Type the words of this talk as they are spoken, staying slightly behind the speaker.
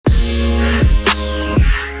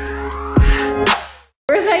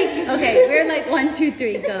1, 2,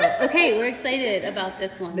 3, go. Okay, we're excited about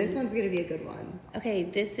this one. This one's gonna be a good one. Okay,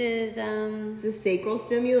 this is This is sacral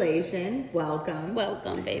stimulation. Welcome.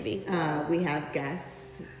 welcome, baby. We have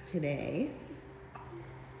guests today.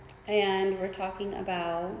 And we're talking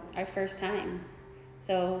about our first times.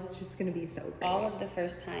 So It's just gonna be so great. all of the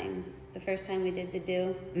first times. The first time we did the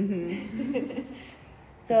do. Mm-hmm.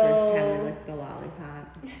 So The first time we licked the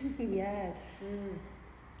lollipop. yes.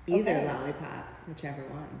 Either Okay. lollipop, whichever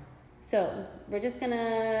one. So we're just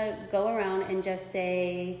gonna go around and just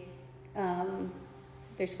say,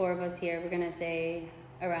 there's 4 of us here. We're gonna say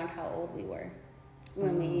around how old we were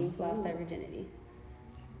when we lost our virginity.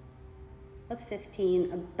 I was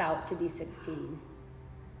 15, about to be 16.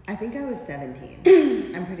 I think I was 17.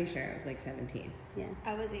 I'm pretty sure I was like 17. Yeah.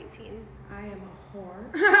 I was 18. I am a whore.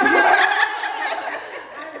 I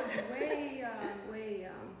was way young.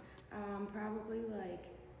 Probably like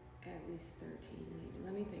at least 13 maybe.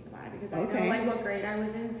 Let me think about it because I Okay. know like what grade I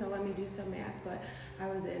was in, so let me do some math. But I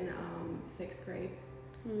was in 6th grade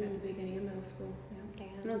at the beginning of middle school. Yeah.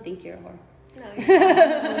 I don't think you're a whore. No,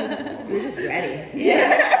 We're just ready.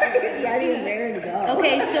 Ready and raring to go.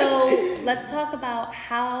 Okay, so let's talk about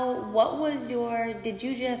did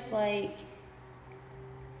you just like,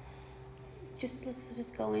 let's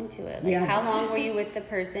just go into it. Like, Yeah. how long were you with the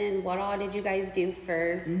person? What all did you guys do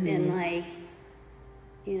 1st? And like,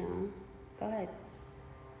 go ahead.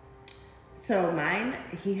 So mine,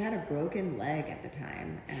 he had a broken leg at the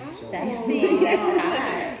time. Actually. Sexy, that's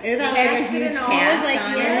hot. It was like a Cast it huge and all. cast Like,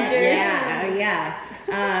 on yeah, it. Yeah.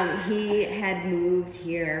 He had moved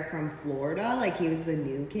here from Florida. Like, he was the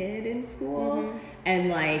new kid in school. And,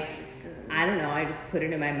 like, I don't know. I just put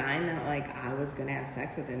it in my mind that, like, I was going to have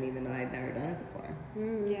sex with him even though I'd never done it before.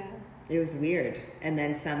 yeah. It was weird. And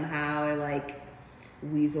then somehow I, like,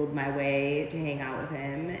 weaseled my way to hang out with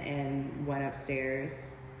him and went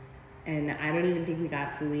upstairs. And I don't even think we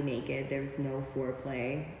got fully naked. There was no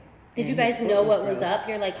foreplay. Did you And his guys foot know what was broke. up?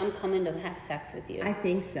 You're like, I'm coming to have sex with you. I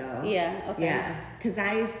think so. Yeah, okay. Yeah, because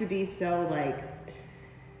I used to be so, like,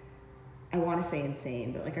 I want to say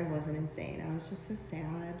insane, but, like, I wasn't insane. I was just a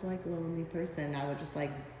sad, like, lonely person. I would just,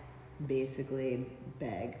 like, basically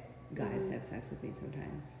beg guys to have sex with me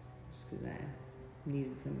sometimes just because I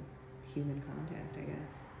needed some human contact, I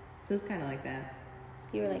guess. So it's kind of like that.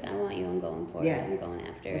 You were like, I want you, I'm going for Yeah. it, I'm going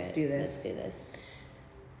after it. Let's do this. Let's do this.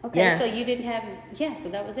 Okay, Yeah. so you didn't have, so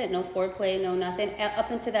that was it. No foreplay, no nothing. Up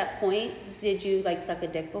until that point, did you, like, suck a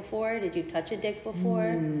dick before? Did you touch a dick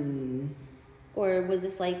before? Or was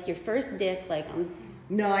this, like, your first dick, like,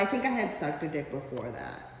 No, I think I had sucked a dick before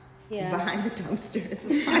that. Yeah. Behind the dumpster at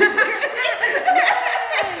the library.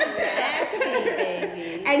 sexy,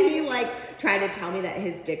 baby? And he, like, tried to tell me that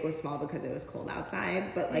his dick was small because it was cold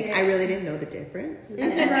outside, but, like, I really didn't know the difference. At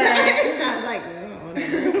that time. So I was like, no,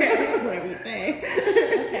 whatever. Whatever you say.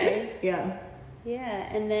 Okay. Yeah.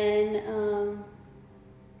 Yeah, and then,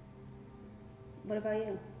 what about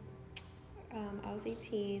you? I was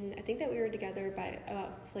 18. I think that we were together by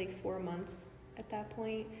about like 4 months at that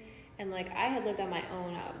point. And like I had lived on my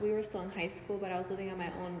own. We were still in high school, but I was living on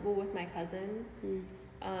my own, with my cousin.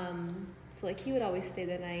 So like he would always stay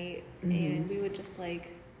the night, and we would just like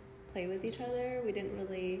play with each other. We didn't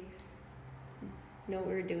really know what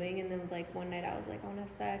we were doing. And then like one night I was like, I want to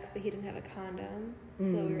have sex, but he didn't have a condom. So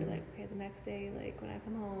we were like, okay, the next day, like when I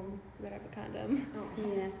come home, we better have a condom.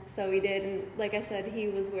 Yeah. So we did, and like I said, he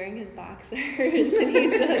was wearing his boxers, and he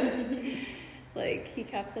just like he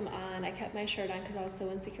kept them on. I kept my shirt on because I was so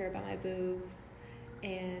insecure about my boobs,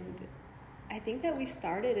 and I think that we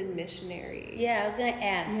started in missionary. Yeah, I was going to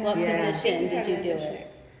ask, what Yeah. position We did you started do in missionary. it?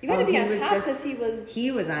 You had to be he on was top just- because he was. He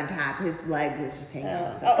was on top. His leg was just hanging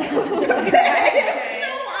off the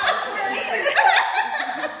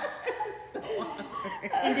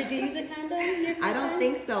And did you use a condom? Your first I don't time?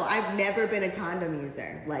 think so. I've never been a condom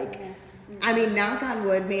user. Like, I mean, knock on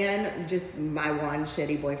wood, man, just my one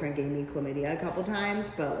shitty boyfriend gave me chlamydia a couple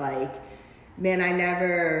times, but like, man, I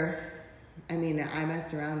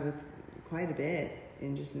messed around with quite a bit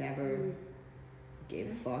and just never gave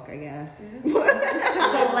a fuck, I guess.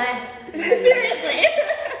 Blessed. Seriously.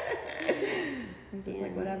 It's just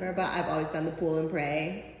like, whatever. But I've always done the pool and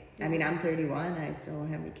pray. I mean, I'm 31. I still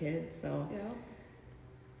don't have any kids, so Yeah.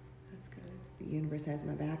 That's good. the universe has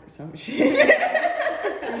my back or some shit.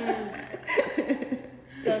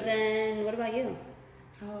 So then, what about you?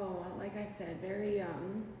 Oh, like I said, very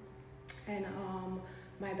young. And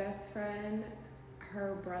my best friend,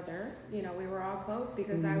 her brother, we were all close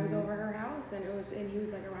because I was over her house and he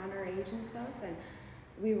was like around her age and stuff, and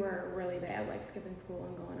we were really bad, like skipping school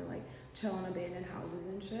and going to like chill in abandoned houses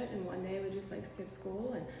and shit. And one day we just like skipped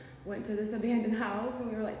school and went to this abandoned house, and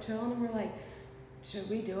we were like chilling, and we're like, should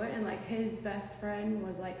we do it? And like his best friend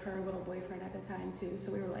was like her little boyfriend at the time too.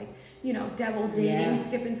 So we were like, you know, double dating,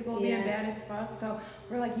 skipping school, being bad as fuck. So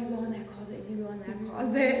we're like, you go in that closet, you go in that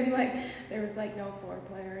closet. And like, there was like no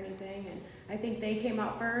foreplay or anything. And I think they came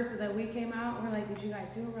out first and then we came out and we're like, did you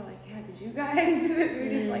guys do it? We're like, yeah, did you guys? We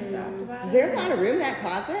just like talked about it. Is there a lot of room in that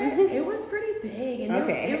closet? It was pretty big. And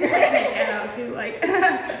okay. it was like get out too. Like,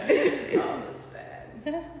 oh, it was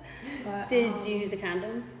bad. But, Did you use a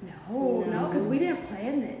condom? No, because we didn't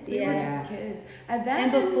plan this. We were just kids. And then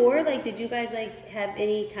before, like, did you guys like have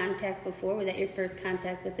any contact before? Was that your first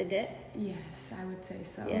contact with the dick? Yes, I would say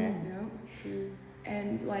so. Yeah.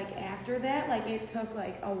 And like after that, like it took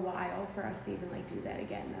like a while for us to even like do that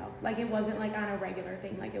again though. Like it wasn't like on a regular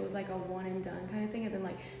thing. Like it was like a one and done kind of thing. And then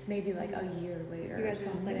like maybe like a year later You or guys were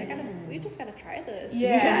just something. like, we just gotta try this.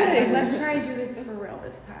 Yeah, like, let's try and do this for real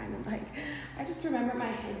this time. And like, I just remember my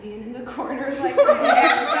head being in the corner, like, my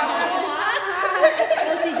hair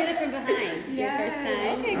Oh, so you did it from behind your first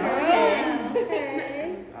time? Okay, girl.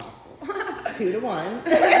 Okay. It was awful. 2-1.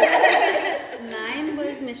 Mine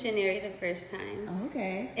was missionary the first time. Oh,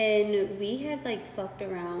 okay. And we had like fucked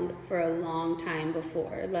around for a long time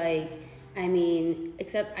before. Like, I mean,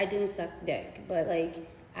 except I didn't suck dick, but like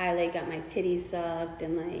I like got my titties sucked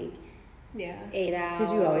and like ate out.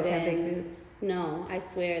 Did you always have and- big boobs? No, I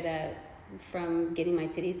swear that from getting my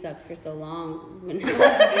titties sucked for so long when I was in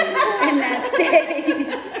that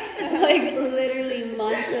stage, like literally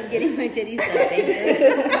months of getting my titties sucked.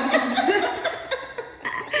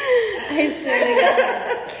 I swear to God.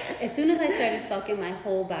 As soon as I started fucking, my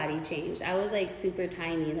whole body changed. I was like super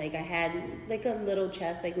tiny. Like I had like a little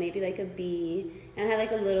chest, like maybe like a B, and I had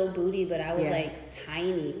like a little booty, but I was like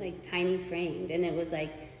tiny framed. And it was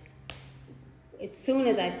like, as soon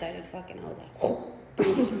as I started fucking, I was like,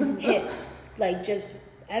 booty, hips, like just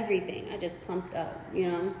everything. I just plumped up, you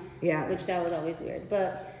know? Yeah. Which that was always weird.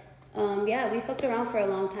 But we fucked around for a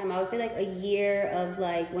long time. I would say like a year of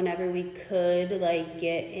like whenever we could like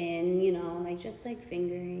get in, you know, like just like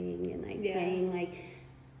fingering and like playing. Like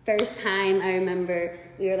first time I remember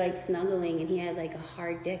we were like snuggling and he had like a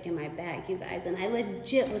hard dick in my back, you guys, and I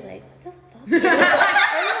legit was like, what the fuck?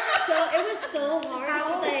 It was so hard. I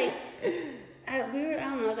was like, I don't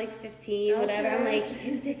know, I was like 15, whatever. I'm like,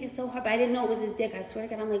 his dick is so hard, but I didn't know it was his dick. I swear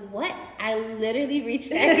to God, I'm like, what? I literally reached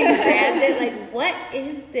back and grabbed it, like, what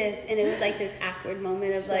is this? And it was like this awkward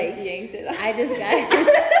moment of like, yanked it up. I just got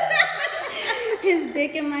his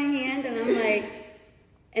dick in my hand, and I'm like,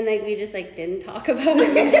 and like we just like didn't talk about it. We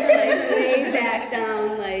just like laid back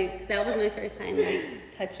down. Like that was my first time like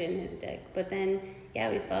touching his dick. But then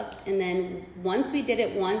we fucked, and then once we did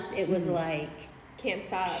it once, it was like. Can't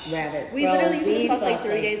stop. Rabbit. We Bro, literally used we to fuck like fucked,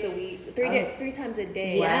 3 like- days a week, three times a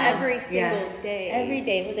day, Yeah. every single day. Every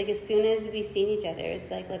day. It was like as soon as we seen each other,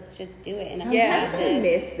 it's like, let's just do it. And Sometimes I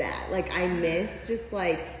miss that. Like I miss just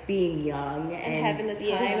like being young and having the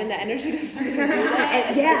time and the energy to fucking do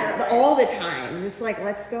and all the time. Just like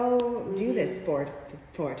let's go do this four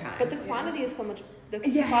times. But the quantity is so much. The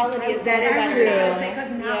Yes, quality is so that much is better. true.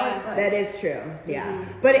 Because now it's like, That is true, yeah.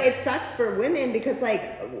 But it sucks for women because, like,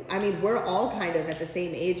 I mean, we're all kind of at the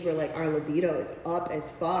same age where, like, our libido is up as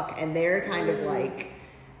fuck, and they're kind of, like,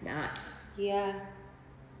 not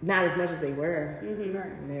as much as they were.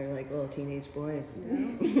 And they're, like, little teenage boys.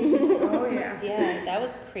 oh yeah. Yeah, that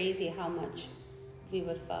was crazy how much we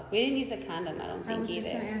would fuck. We didn't use a condom, I don't I think was just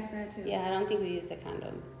either. gonna ask that too. Yeah, I don't think we used a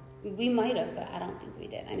condom. We might have, but I don't think we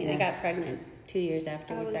did. I mean, I got pregnant 2 years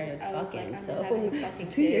after we started fucking, so.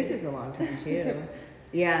 2 years is a long time, too.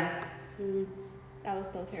 Yeah. I was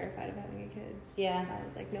so terrified of having a kid. Yeah. I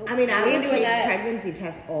was like, nope. I mean, I we would ain't doing take that. pregnancy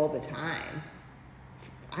tests all the time.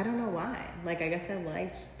 I don't know why. Like, I guess I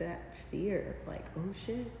liked that fear of, like, oh,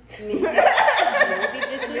 shit. I mean, maybe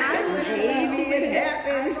this is Maybe it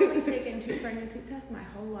happened. I've only taken 2 pregnancy tests my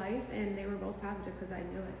whole life, and they were both positive because I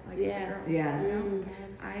knew it. Like with the girls. Yeah. You know?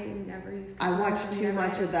 I never used to. I watched I've too never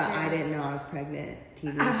much had of the a I scare. didn't know I was pregnant TV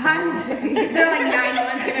They're show. like 9 months and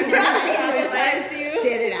everything.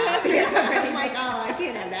 Shit it out. Yeah. I'm like, oh, I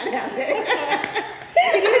can't have that happen.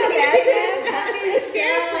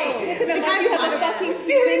 Seriously. The Like, mom, I you have wanna- a fucking seething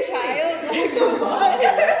seriously. child. Like, The fuck?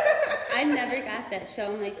 I never got that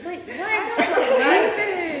show. I'm like, wait, what?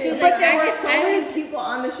 Right? She was But like, there were I so many people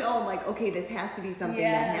on the show. I'm like, okay, this has to be something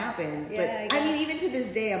that happens. But Yeah, I I mean, guess. even to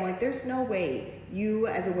this day, I'm like, there's no way you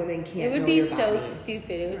as a woman can't. It would know be your so body.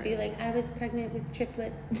 stupid. It would be like, I was pregnant with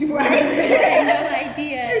triplets. Right? I had no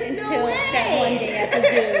idea There's no until way. that one day at the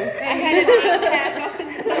zoo. I had an iPad up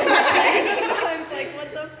until I'm like, what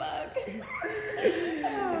the fuck?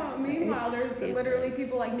 Meanwhile, there's Stupid. literally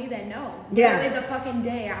people like me that know. Yeah. Literally the fucking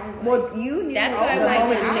day I was like, Well, you knew That's the why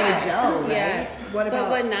moment I you met Joe, right? Yeah. What about?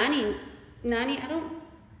 But Nani, I don't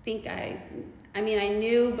think I mean, I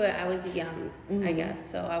knew, but I was young, I guess.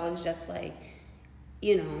 So I was just like,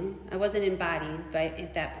 you know, I wasn't embodied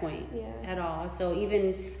at that point at all. So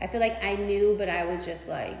even, I feel like I knew, but I was just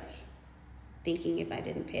like thinking if I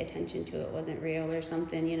didn't pay attention to it, it wasn't real or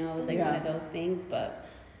something, you know, it was like one of those things, but.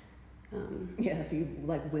 Yeah, if you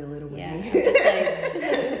like will it away. Yeah, I'm just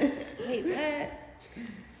like, wait, what?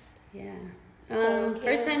 Yeah. So,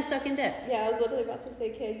 First time sucking dick. Yeah, I was literally about to say,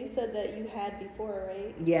 Kay, you said that you had before,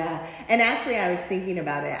 right? Yeah, and actually, I was thinking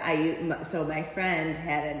about it. So my friend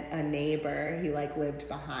had a neighbor. He like lived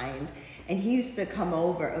behind, and he used to come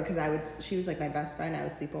over because she was like my best friend. I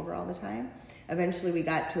would sleep over all the time. Eventually, we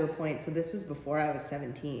got to a point. So this was before I was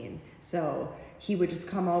 17. So he would just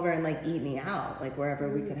come over and like eat me out, like wherever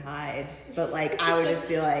we could hide. But like I would just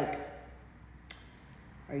be like,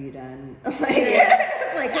 "Are you done?"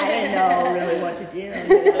 Like I didn't know really what to do.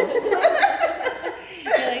 You know?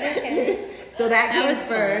 Like, okay. So that came was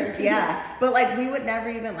first, fun. yeah. But like we would never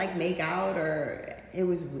even like make out, or it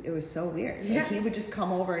was so weird. Yeah. Like he would just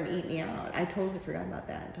come over and eat me out. I totally forgot about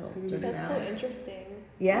that until just That's now. so interesting.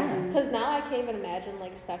 Yeah. Because now I can't even imagine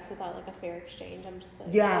like sex without like a fair exchange. I'm just like,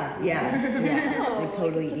 Yeah. no, Like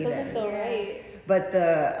totally it just even. doesn't feel right. But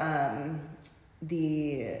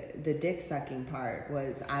the dick sucking part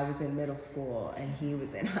was I was in middle school and he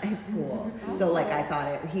was in high school. So like I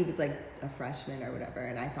thought he was like a freshman or whatever,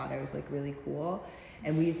 and I thought it was like really cool.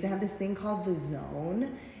 And we used to have this thing called the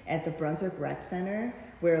Zone at the Brunswick Rec Center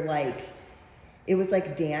where like it was like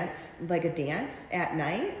a dance at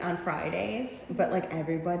night on Fridays, but like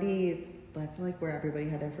that's like where everybody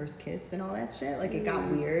had their first kiss and all that shit. Like it got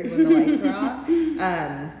weird when the lights were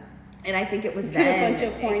off. And I think it was then. A bunch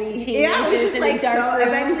of horny teenagers Yeah, it was just in like a dark so. room.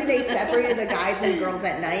 Eventually, they separated the guys and the girls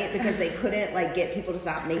at night because they couldn't like get people to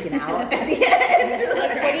stop making out at the end.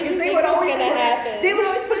 Like, what did you Because think was gonna happen? they would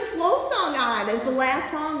always put a slow song on as the last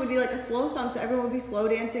song would be like a slow song, so everyone would be slow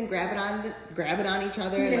dancing, grabbing on each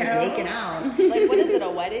other, and like making out. Like, what is it, a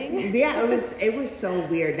wedding? Yeah, it was so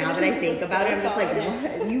weird. Now that I think about it, I'm just like,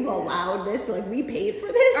 what? You allowed this? Like, we paid for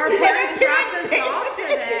this? our You parents parents dropped us paid off for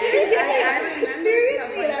today. this? I remember stuff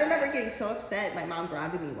Seriously, like and I remember getting so upset. My mom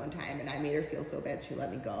grounded me one time, and I made her feel so bad she let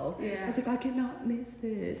me go. Yeah. I was like, I cannot miss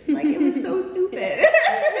this. Like, it was so stupid.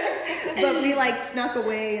 But we like snuck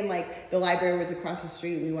away, and like the library was across the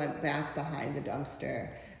street. We went back behind the dumpster,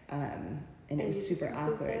 and it was super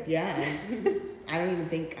awkward. Yeah, I don't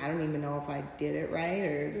even know if I did it right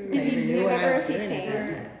or I even knew what I was doing at that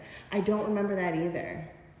time. I don't remember that either.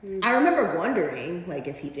 I remember wondering, like,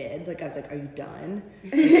 if he did. Like, I was like, "Are you done?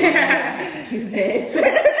 Like, I have to do this."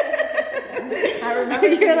 I remember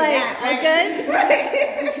You're like, that, I'm right? good?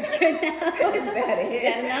 Right? Good now? Is that it?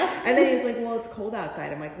 That enough? And then he was like, "Well, it's cold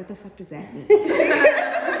outside." I'm like, "What the fuck does that mean?" What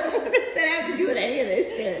does that have to do with any of this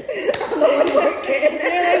shit? I'm the one working.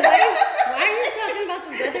 You're like, why are you talking about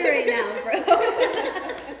the weather right now, bro?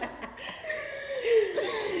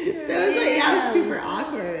 So it was like, yeah, it was super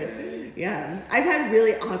awkward. Yeah, I've had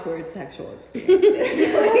really awkward sexual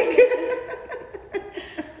experiences.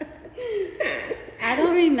 I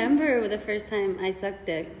don't remember the first time I sucked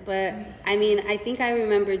dick, but I mean, I think I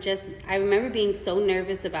remember being so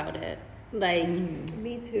nervous about it. Like,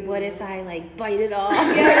 Me too. what if I like bite it off?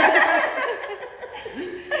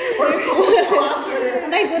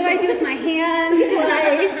 Like, what do I do with my hands?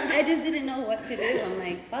 Like, I just didn't know what to do. I'm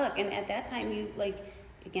like, fuck. And at that time,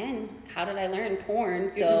 again, how did I learn porn?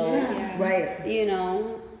 So, Right. you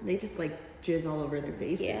know, They just like jizz all over their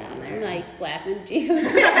faces yeah, on there. I'm like slapping Jesus.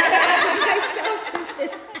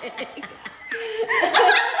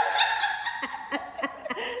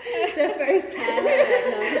 The first time, I'm like,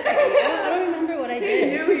 no, I'm just kidding. I don't remember what I did. I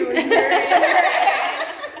knew he was very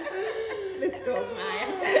This girl's mine.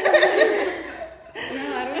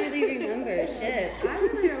 No, I don't really remember shit. I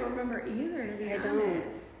really don't remember either, to be I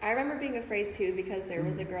honest. I remember being afraid too because there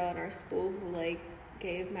was a girl in our school who like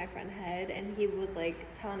gave my friend head, and he was like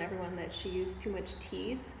telling everyone that she used too much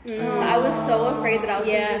teeth. So I was so afraid that I was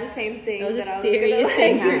Yeah. gonna do the same thing. That was a I was serious gonna,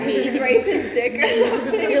 thing like, for me. scrape his dick or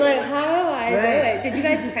something. You're like, how do I do Right. it? Did you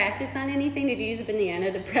guys practice on anything? Did you use a banana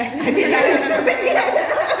to practice? I think I was somebody.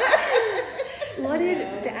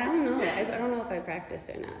 I don't know. I don't know if I practiced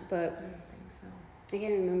or not, but I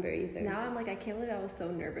can't remember either. Now I'm like, I can't believe I was so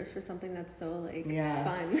nervous for something that's so like Yeah.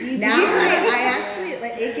 fun. Now I actually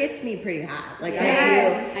like it gets me pretty hot. Like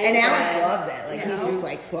Yes. I do, and I Alex know. loes it. Like he's just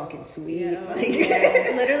like fucking sweet. Yeah. Like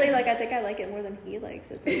Literally, like I think I like it more than he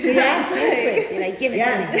likes it. So it's yeah, seriously. You're like, give it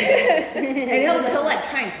Yeah. to me. And he'll like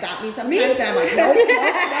try and stop me sometimes, and I'm like, nope.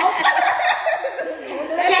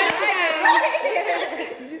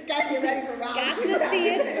 You just gotta get ready for round Got 2. to see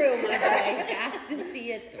it through, my boy. Got to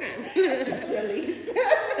see it through. Just release.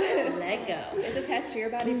 Let go. It's attached to your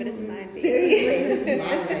body, but it's mine, baby. Seriously, this is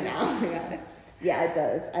mine right now. Yeah, it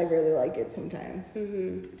does. I really like it sometimes.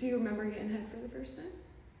 Do you remember getting head for the first time?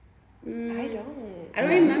 I don't. I don't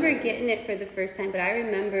remember getting it for the first time, but I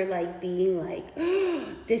remember like being like, oh,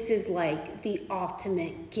 this is like the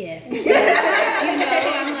ultimate gift.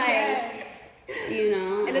 I'm like,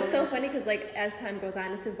 And it's so funny because like as time goes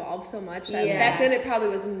on, it's evolved so much that Yeah. back then it probably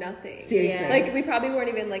was nothing. Seriously. Like we probably weren't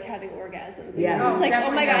even like having orgasms. We Yeah. were just Oh, like, oh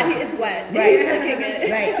my god, definitely it's wet. Right. He's licking it.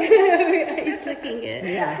 Right. He's licking it.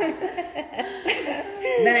 Yeah.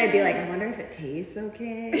 Then I'd be like, I wonder if it tastes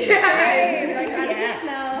okay. Right. Like how does Yeah. it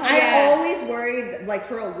smell? I always worried, like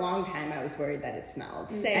for a long time, I was worried that it smelled.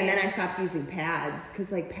 Same. And then I stopped using pads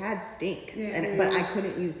because like pads stink. Yeah. But I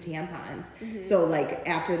couldn't use tampons. So like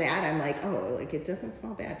after that, I'm like, oh, like it doesn't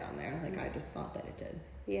smell bad down there. Like I just thought that it did.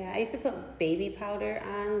 Yeah, I used to put baby powder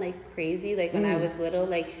on like crazy. Like when I was little,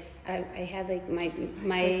 like I had like my So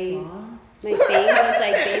soft. thing was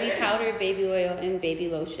like baby powder, baby oil, and baby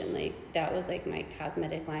lotion. Like that was like my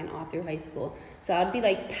cosmetic line all through high school. So I'd be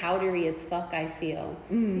like powdery as fuck. I feel,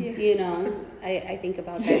 Yeah. I think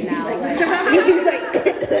about that now. Like,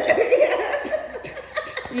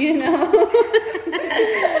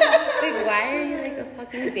 like why are you like a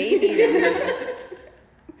fucking baby now?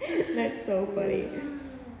 That's so funny.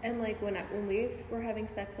 And like when we were having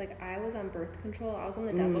sex, like I was on birth control. I was on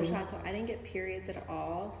the double shot, so I didn't get periods at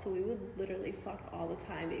all. So we would literally fuck all the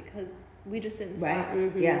time because we just didn't Right?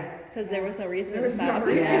 stop. Yeah. Because there was no reason There to was no stop.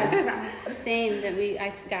 reason Yeah. to stop. Same that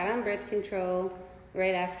I got on birth control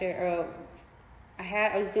right after, or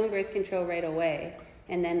I was doing birth control right away,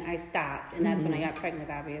 and then I stopped, and that's when I got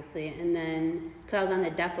pregnant, obviously. And then, cause I was on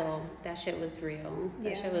the Depo, that shit was real. That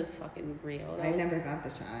Yeah. shit was fucking real. That I was- never got the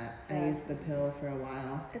shot. I Yeah. used the pill for a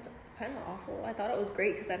while. It's kind of awful. I thought it was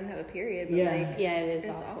great because I didn't have a period, but Yeah. like Yeah, it is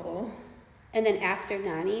it's awful. awful. And then after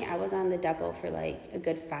Nani, I was on the Depo for like a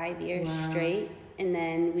good 5 years Wow. straight, and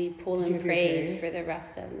then we pulled Did you and have your prayed period? for the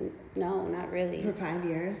rest of. No, not really. For 5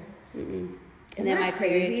 years. Mm-mm. Isn't then that my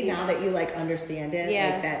period crazy came. now that you like understand it? Yeah.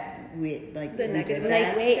 Like that we like The we negative- did Like,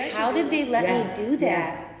 that. wait, Especially how did they let Yeah. me do that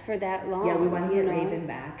Yeah. for that long? Yeah, we want to get know? Raven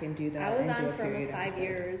back and do that. I was and do on a for almost period 5 episode.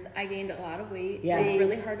 years. I gained a lot of weight. Yeah. So it's Same.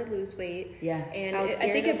 really hard to lose weight. Yeah. And I was I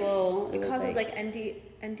think it irritable. It was causes like- like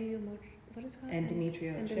what is it called?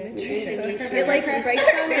 Endometriosis. Endometriosis. It like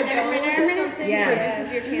breaks down your bones or something. Yeah.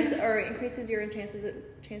 Reduces your chance or increases your chances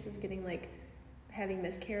of getting like having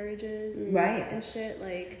miscarriages. Right. And shit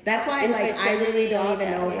like. That's why, like, I really Infertility, all don't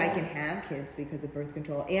even that, know if I yeah. can have kids because of birth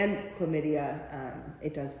control and chlamydia.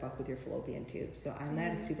 It does fuck with your fallopian tubes, so I'm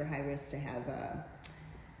at a super high risk to have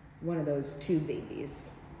one of those tube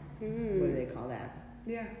babies. What do they call that?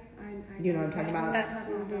 Yeah, I You know what I'm talking about? That's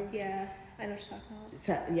yeah. I know what you're talking about.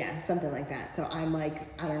 So, yeah, something like that. So I'm like,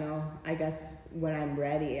 I don't know. I guess when I'm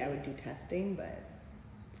ready, I would do testing, but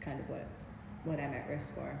it's kind of what I'm at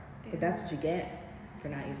risk for. But that's what you get for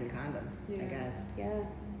not using condoms, I Yeah. guess. Yeah.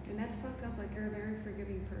 And that's fucked up. Like, you're a very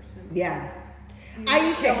forgiving person. Yeah. because you I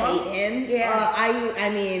used to show up. hate him. Yeah. I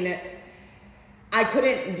mean, I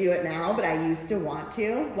couldn't do it now, but I used to want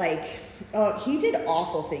to. Like, he did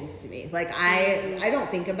awful things to me. Like, I don't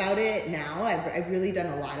think about it now. I've really done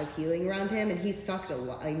a lot of healing around him, and he sucked a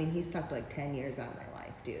lot. I mean, he sucked like 10 years out of my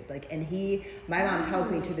life, dude. Like, and my mom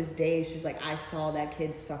tells me to this day, she's like, I saw that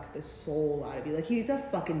kid suck the soul out of you. Like, he's a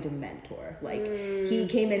fucking dementor. Like, he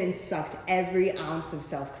came in and sucked every ounce of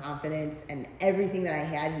self-confidence, and everything that I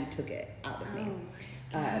had, he took it out of me.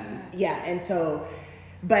 Yeah, and so,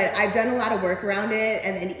 but I've done a lot of work around it,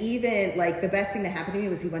 and then even like the best thing that happened to me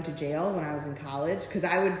was he went to jail when I was in college, because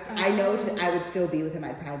I would still be with him.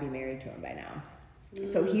 I'd probably be married to him by now.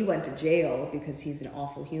 So he went to jail because he's an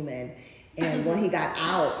awful human, and when he got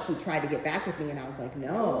out, he tried to get back with me, and I was like,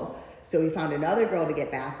 no. So he found another girl to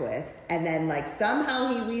get back with, and then like somehow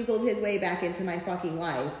he weaseled his way back into my fucking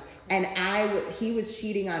life, and he was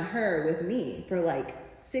cheating on her with me for like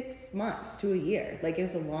 6 months to a year. Like, it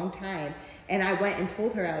was a long time. And I went and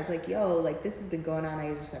told her, I was like, yo, like, this has been going on.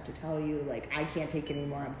 I just have to tell you, like, I can't take it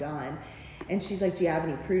anymore. I'm done. And she's like, do you have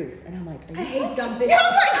any proof? And I'm like, I hate dumb bitches.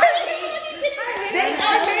 They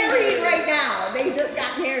are married right now. They just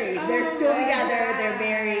got married. They're still together. They're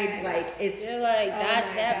married. Like, it's You're like,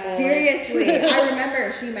 dodge that boy. seriously. I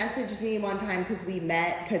remember she messaged me one time because we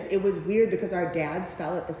met, because it was weird because our dads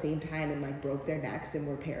fell at the same time and like broke their necks and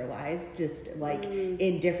were paralyzed, just like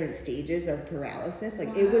in different stages of paralysis.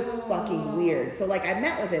 Like, it was fucking weird. So like I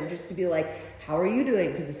met with him just to be like, how are you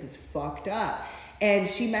doing? Because this is fucked up. And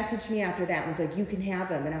she messaged me after that and was like, you can have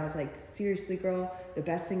him. And I was like, seriously, girl, the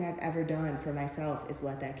best thing I've ever done for myself is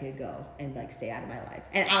let that kid go and like stay out of my life.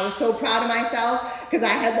 And I was so proud of myself because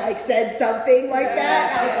I had like said something like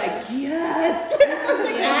that. I was like, yes. I was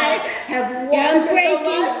like, I have won the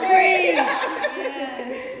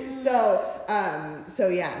lesson. So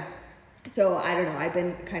yeah. So I don't know. I've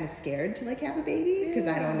been kind of scared to like have a baby because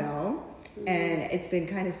I don't know. And it's been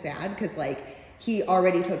kind of sad because like he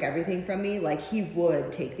already took everything from me. Like he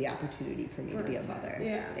would take the opportunity for me to be a mother.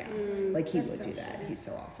 Yeah. Like he would do that. He's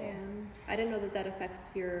so awful. Yeah. I didn't know that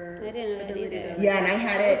affects your. I didn't know that either. Yeah, and I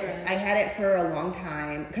had it for a long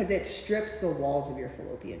time because it strips the walls of your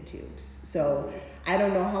fallopian tubes. So I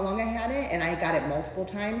don't know how long I had it, and I got it multiple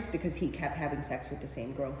times because he kept having sex with the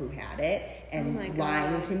same girl who had it and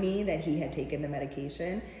lying to me that he had taken the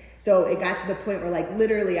medication. So it got to the point where, like,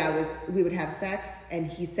 literally we would have sex, and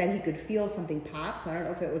he said he could feel something pop. So I don't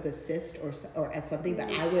know if it was a cyst or something, but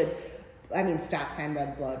stop sign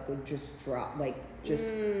red blood would just drop, like, just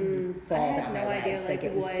fall down my legs. Like,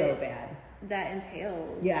 it was so bad. That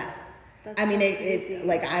entails. Yeah. It's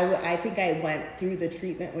like, I think I went through the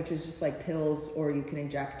treatment, which is just like pills, or you can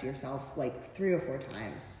inject yourself like 3 or 4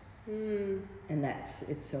 times. And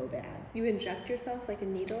it's so bad. You inject yourself like a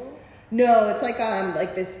needle? No, it's like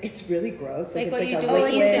this. It's really gross. Like it's what like you a do liquid.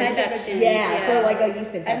 with yeast infection. Yeah, for like a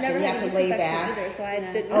yeast infection, I've never you had have a to lay yeast back. infection either, so I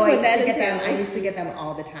didn't I used to get them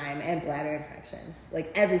all the time, and bladder infections,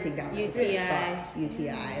 like everything down there.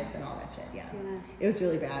 UTIs and all that shit. Yeah, it was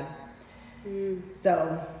really bad.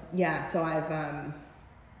 So I've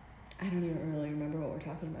I don't even really remember what we're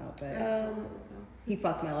talking about, but he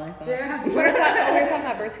fucked my life up. Yeah. we were talking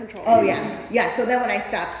about birth control. Oh yeah. So then when I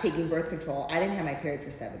stopped taking birth control, I didn't have my period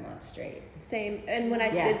for 7 months straight. Same. And when I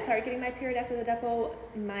did start getting my period after the depot,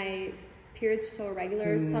 my periods were so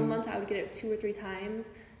irregular. Some months I would get it 2 or 3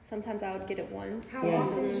 times. Sometimes I would get it once. How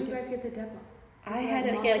often did you guys get the depot? I had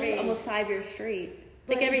it like almost 5 years straight.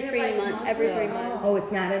 It's like every 3 months. Every 3 months. Oh,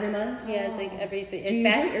 it's not every month? Yeah, it's like every 3. Do you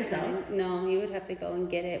do it yourself? No, you would have to go and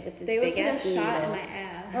get it with this big ass big ass needle. They would put a shot in my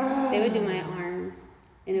ass. They would do my arm,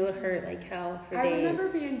 and it would hurt like hell for days. I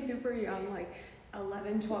remember being super young, like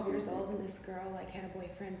 11, 12 years old, and this girl like had a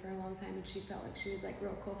boyfriend for a long time, and she felt like she was like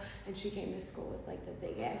real cool, and she came to school with like the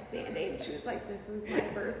big ass Band-Aid, and she was like, this was my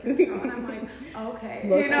birth control, and I'm like, okay.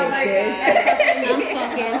 Look, you know, like I'm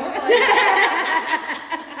fucking.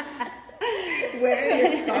 Where are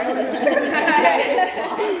your scarlet letters?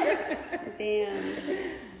 Damn.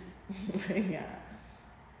 Yeah.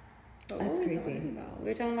 That's crazy.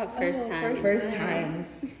 We're talking about first times. First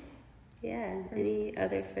times. Yeah. Any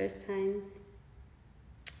other first times?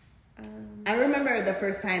 I remember the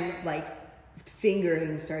first time like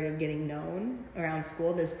fingering started getting known around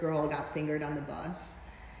school. This girl got fingered on the bus.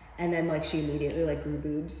 And then, like, she immediately, like, grew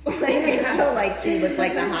boobs. So, like, she was,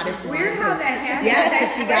 like, the hottest one. Weird how that happened. Yeah,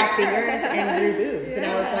 because she got fingered and grew boobs. And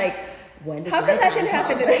I was like, when does how my come that time didn't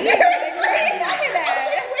happen come? to me?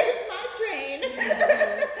 Where's my train?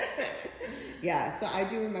 Yeah, so I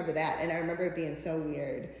do remember that. And I remember it being so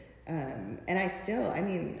weird. And I'm still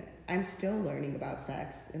learning about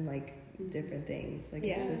sex and, like, different things. Like,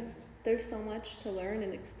 it's just... There's so much to learn,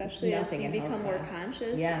 and especially as you become more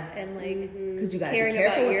conscious and like because you gotta caring be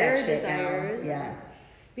careful about with your that shit desires. now. Yeah.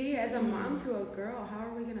 B, as a mom to a girl, how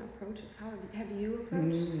are we gonna approach this? How have you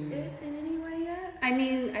approached it in any way yet? I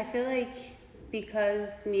mean, I feel like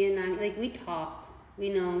because me and Nani, like, we talk. We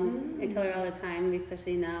know. I tell her all the time,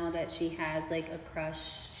 especially now that she has like a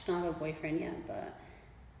crush. She don't have a boyfriend yet, but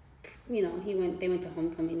you know, they went to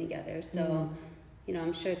homecoming together, so. You know,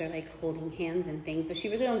 I'm sure they're like holding hands and things, but she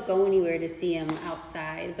really don't go anywhere to see him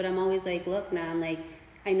outside. But I'm always like, look, Nan, like,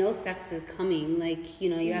 I know sex is coming. Like, you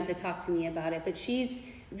know, you have to talk to me about it. But she's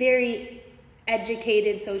very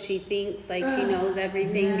educated, so she thinks like she knows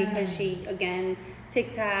everything because she, again,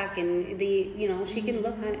 TikTok and she can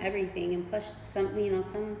look on everything. And plus,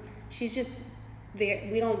 she's just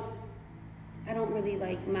I don't really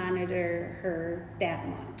like monitor her that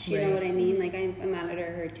much. You know what I mean? Like I monitor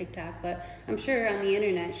her TikTok, but I'm sure on the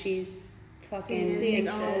internet she's fucking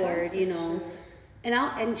explored, you know.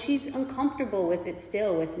 And she's uncomfortable with it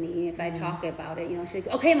still with me if I talk about it. You know, she's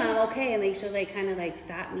like, okay, Mom, okay. And like she'll like kind of like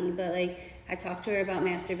stop me. But like I talk to her about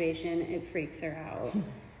masturbation, it freaks her out.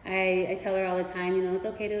 I tell her all the time, you know, it's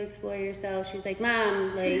okay to explore yourself. She's like,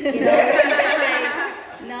 Mom, like, you know,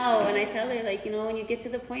 like, no. And I tell her, like, you know, when you get to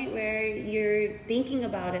the point where you're thinking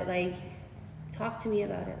about it, like, talk to me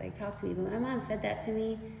about it. Like, talk to me. But my mom said that to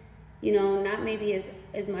me, you know, not maybe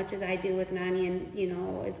as much as I do with Nani and, you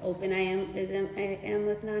know, as open I am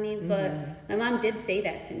with Nani. But my mom did say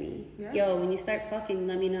that to me. Yeah. Yo, when you start fucking,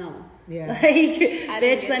 let me know. Yeah. Like,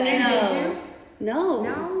 bitch, let me know. No,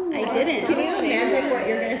 No, I that's didn't. Can you imagine what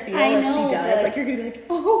you're gonna feel I if know, she does? but- Like you're gonna be like,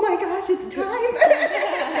 oh my gosh, it's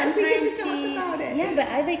time. We get to Sometimes talk about it. yeah, but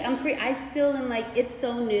I think I'm free. I still am like, it's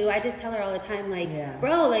so new. I just tell her all the time, like, Yeah.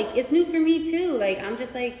 bro, like it's new for me too. Like I'm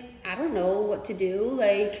just like, I don't know what to do.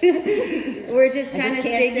 Like we're just I trying just to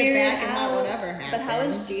can't figure sit back it and out. let whatever happen. But how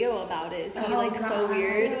is Gio about it? Is he Oh, like so God.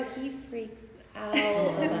 weird? He freaks out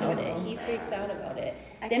about it. He freaks out about it.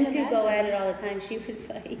 I Them can two go at imagine. it all the time. She was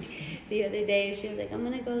like, the other day, she was like, I'm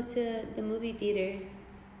gonna go to the movie theaters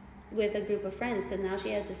with a group of friends because now she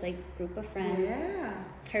has this like group of friends. Yeah.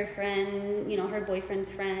 Her friend, you know, her boyfriend's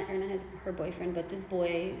friend, or not her boyfriend, but this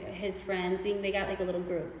boy, his friends, they got like a little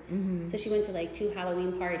group. Mm-hmm. So she went to like 2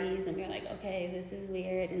 Halloween parties, and we were like, okay, this is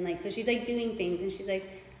weird. And like, so she's like doing things, and she's like,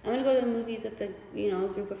 I'm gonna go to the movies with the, you know,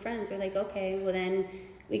 group of friends. We're like, okay, well then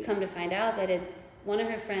we come to find out that it's one of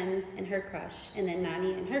her friends and her crush, and then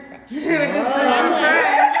Nani and her crush. So I'm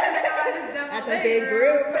like, That's a big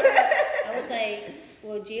group. I was like,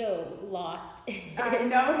 well, Gio lost. I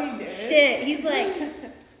know he did. Shit, he's like,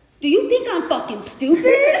 do you think I'm fucking stupid?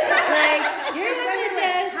 Like, you're gonna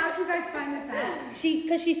just. How'd you guys find this out?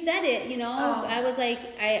 Cause she said it, you know. Oh. I was like,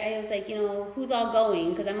 I was like, you know, who's all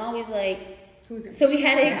going? Cause I'm always like, Who's it? so we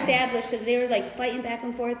had to establish because they were like fighting back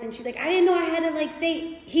and forth, and she's like, I didn't know I had to like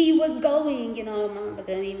say he was going, you know, but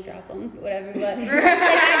then even drop him, whatever. But she's like,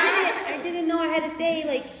 I didn't know I had to say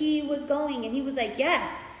like he was going, and he was like,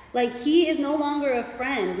 yes. Like he is no longer a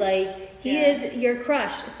friend. Like he is your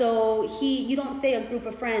crush. So you don't say a group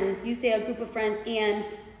of friends. You say a group of friends and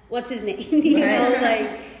what's his name? You know,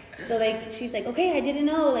 like so like she's like, okay, I didn't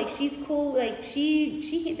know. Like she's cool. Like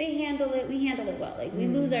they handle it. We handle it well. Like we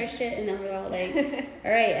lose our shit and then we're all like,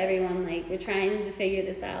 all right, everyone. Like we're trying to figure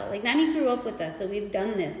this out. Like Nani grew up with us, so we've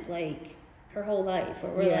done this like her whole life.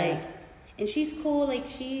 Where we're like, and she's cool. Like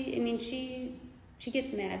she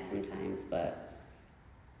gets mad sometimes, but.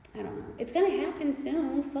 I don't know. It's gonna happen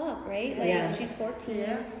soon. Fuck, right? Like she's 14.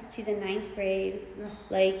 Yeah. She's in 9th grade.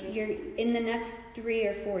 Like you're in the next 3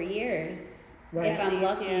 or 4 years. Right. If I'm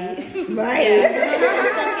lucky. Yeah. Right.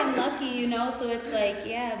 I'm fucking lucky, you know. So it's like,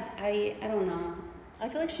 yeah, I don't know. I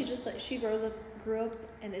feel like she just like she grew up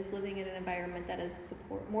and is living in an environment that is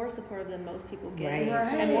more supportive than most people get,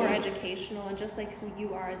 Right. and more educational, and just like who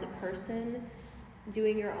you are as a person,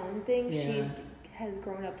 doing your own thing. Yeah. She has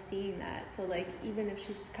grown up seeing that, so like even if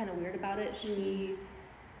she's kind of weird about it,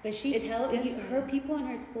 But she It's tells different. her people in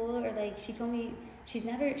her school are like, she told me she's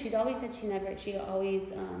always said she's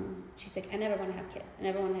like, I never want to have kids. I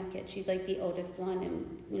never want to have kids. She's like the oldest one,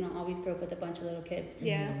 and you know, always grew up with a bunch of little kids.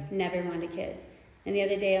 yeah. Never wanted kids. And the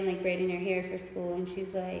other day I'm like braiding her hair for school, and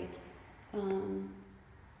she's like,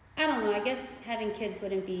 I don't know, I guess having kids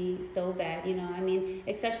wouldn't be so bad, you know. I mean,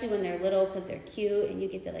 especially when they're little because they're cute and you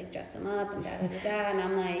get to like dress them up and da-da-da-da. And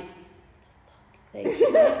I'm like,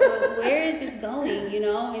 where is this going, you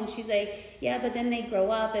know? And she's like, yeah, but then they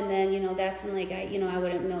grow up, and then, you know, that's when like I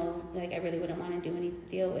wouldn't know, like I really wouldn't want to do any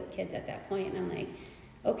deal with kids at that point. And I'm like,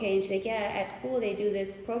 okay. And she's like, yeah, at school they do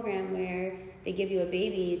this program where they give you a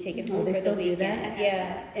baby, you take it home they for still the do weekend. that?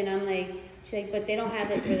 Yeah. And I'm like, she's like, but they don't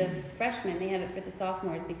have it for the freshmen, they have it for the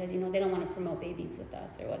sophomores because, you know, they don't want to promote babies with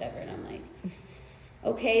us or whatever. And I'm like,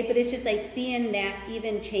 okay, but it's just like seeing that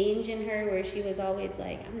even change in her where she was always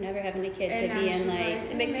like, I'm never having a kid, And to now being she's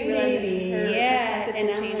like, It makes you realize that her yeah, perspective and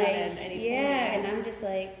can I'm change like, at any yeah, point. and I'm just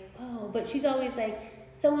like, oh, but she's always like,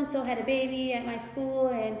 so and so had a baby at my school,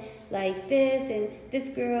 and like this, and this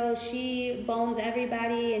girl, she bones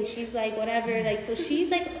everybody, and she's like whatever, like so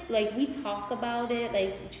she's like we talk about it,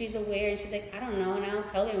 like she's aware, and she's like, I don't know, and I'll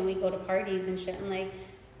tell her when we go to parties and shit, I'm like,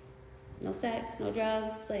 no sex, no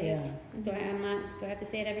drugs, like do I have to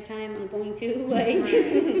say it every time I'm going to,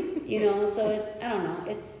 like you know, so it's I don't know,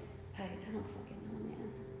 it's I don't fucking know,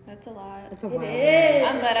 man. That's a lot. It's a It wild is.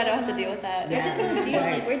 I'm glad I don't have to deal with that. I just told Gio,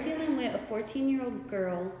 Right. like, we're dealing with a 14-year-old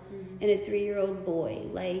girl and a 3-year-old boy,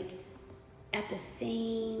 like, at the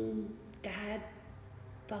same god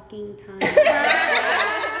fucking time.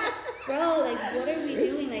 Bro, like, what are we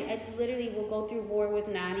doing? Like, it's literally, we'll go through war with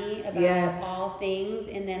Nani about all things,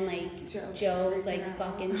 and then, like, Joe's, like, freaking out.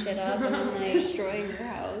 fucking shit up, and I'm like, Destroying your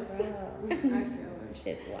house. bro, I feel it.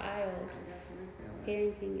 shit's wild. I definitely feel it.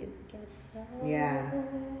 Parenting is ghetto. Yeah.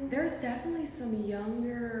 There's definitely some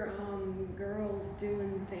younger girls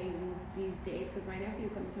doing things these days because my nephew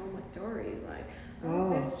comes home with stories like,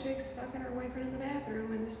 Oh. this chick's fucking her boyfriend in the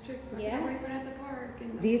bathroom and this chick's fucking her boyfriend at the park.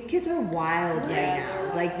 And These kids are wild right Yeah.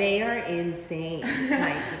 now. Like they are insane.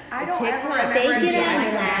 Like I don't TikTok ever They remember get on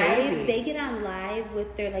driving them live. crazy. They get on live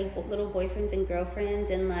with their like little boyfriends and girlfriends,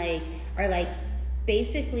 and like are like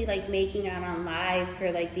basically like making out on live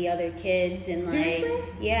for like the other kids and like Seriously?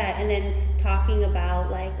 yeah, and then talking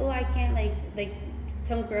about like, oh, I can't like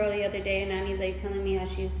some girl the other day, and Nani's like telling me how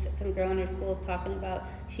some girl in her school is talking about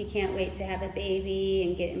she can't wait to have a baby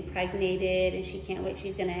and get impregnated, and she can't wait,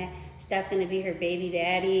 that's gonna be her baby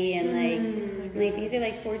daddy, and like these are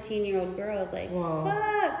like 14-year-old girls, like, whoa.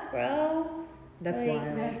 fuck, bro. That's like,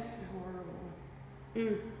 wild. That's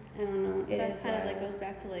horrible. I don't know. That's kind of like goes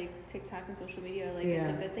back to like TikTok and social media. Like it's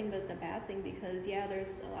a good thing, but it's a bad thing because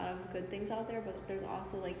there's a lot of good things out there, but there's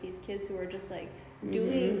also like these kids who are just like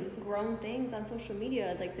doing grown things on social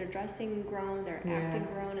media. Like they're dressing grown, they're acting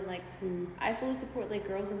grown, and like I fully support like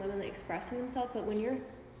girls and women expressing themselves. But when you're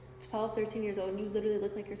 12, 13 years old and you literally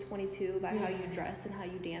look like you're 22 by how you dress and how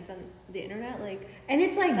you dance on the internet, like, and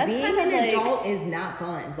it's like being kind of an like, adult is not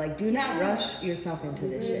fun. Like, do not rush yourself into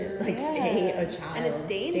this shit. Like, stay a child, and it's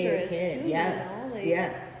dangerous stay a kid. too, Yeah, you know?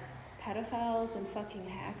 Like, pedophiles and fucking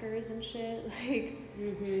hackers and shit. Like,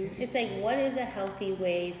 it's like, what is a healthy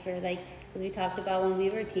way for like? Because we talked about when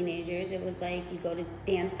we were teenagers, it was like you go to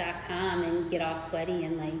dance.com and get all sweaty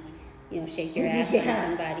and like, shake your ass on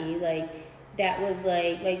somebody, like. That was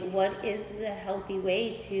like what is a healthy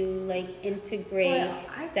way to like integrate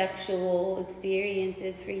sexual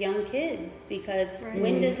experiences for young kids? Because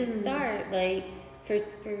when does it start? Like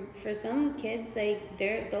for some kids, like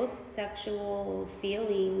those sexual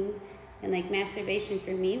feelings and like masturbation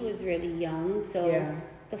for me was really young. So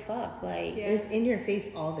the fuck, like it's in your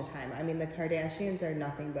face all the time. I mean, the Kardashians are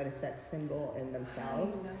nothing but a sex symbol in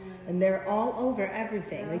themselves, and they're all over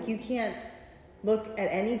everything. Like you can't look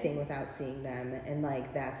at anything without seeing them, and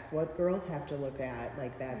like that's what girls have to look at,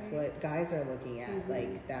 like that's what guys are looking at,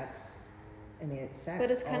 like that's, I mean, it's sex. But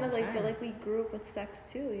it's kind of like, but like we grew up with sex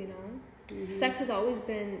too, you know. Sex has always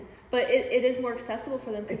been, but it is more accessible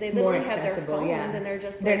for them because they literally have their phones and they're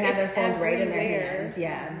just like, they have their phones everywhere. right in their hand.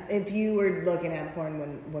 Yeah, if you were looking at porn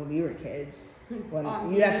when we were kids, when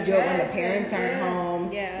you have to do it when the parents aren't home,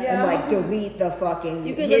 and like delete the fucking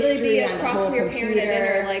you could literally be history on the across whole from your parent computer,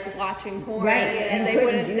 at dinner, like watching porn, right? and you they couldn't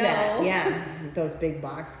wouldn't do know. that. Yeah, those big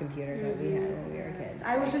box computers that we had when we were kids.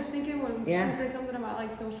 I was just thinking when she said something about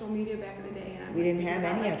like social media back in the day, and we didn't have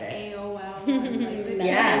any like of it. AOL, and, like, the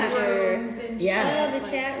chat rooms and shit. the like,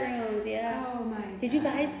 chat rooms, Oh my God. Did you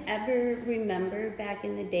guys ever remember back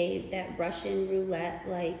in the day that Russian roulette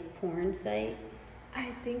like porn site? I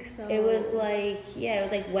think so. It was like it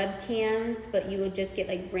was like webcams, but you would just get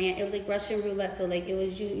like it was like Russian roulette, so like it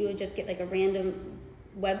was you would just get like a random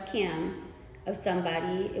webcam of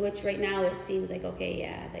somebody, which right now it seems like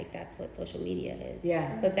like that's what social media is.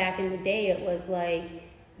 Yeah. But back in the day it was like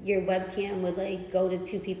your webcam would like go to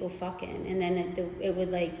two people fucking, and then it would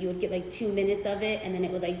like you would get like 2 minutes of it, and then it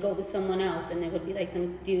would like go to someone else, and it would be like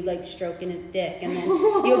some dude like stroking his dick, and then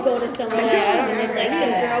you would go to someone else, and it's like some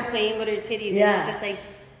girl playing with her titties, and it was just like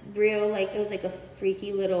real, like it was like a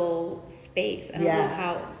freaky little space. I don't know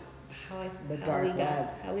how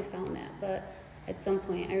we found that, but at some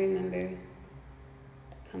point I remember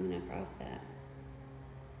coming across that.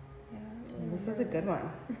 Yeah, This was a good one.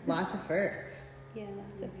 Lots of firsts. Yeah,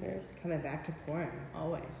 lots of firsts. Coming back to porn,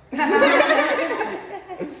 always. All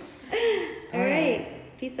right.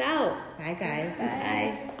 Peace out. Bye, guys.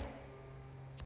 Bye.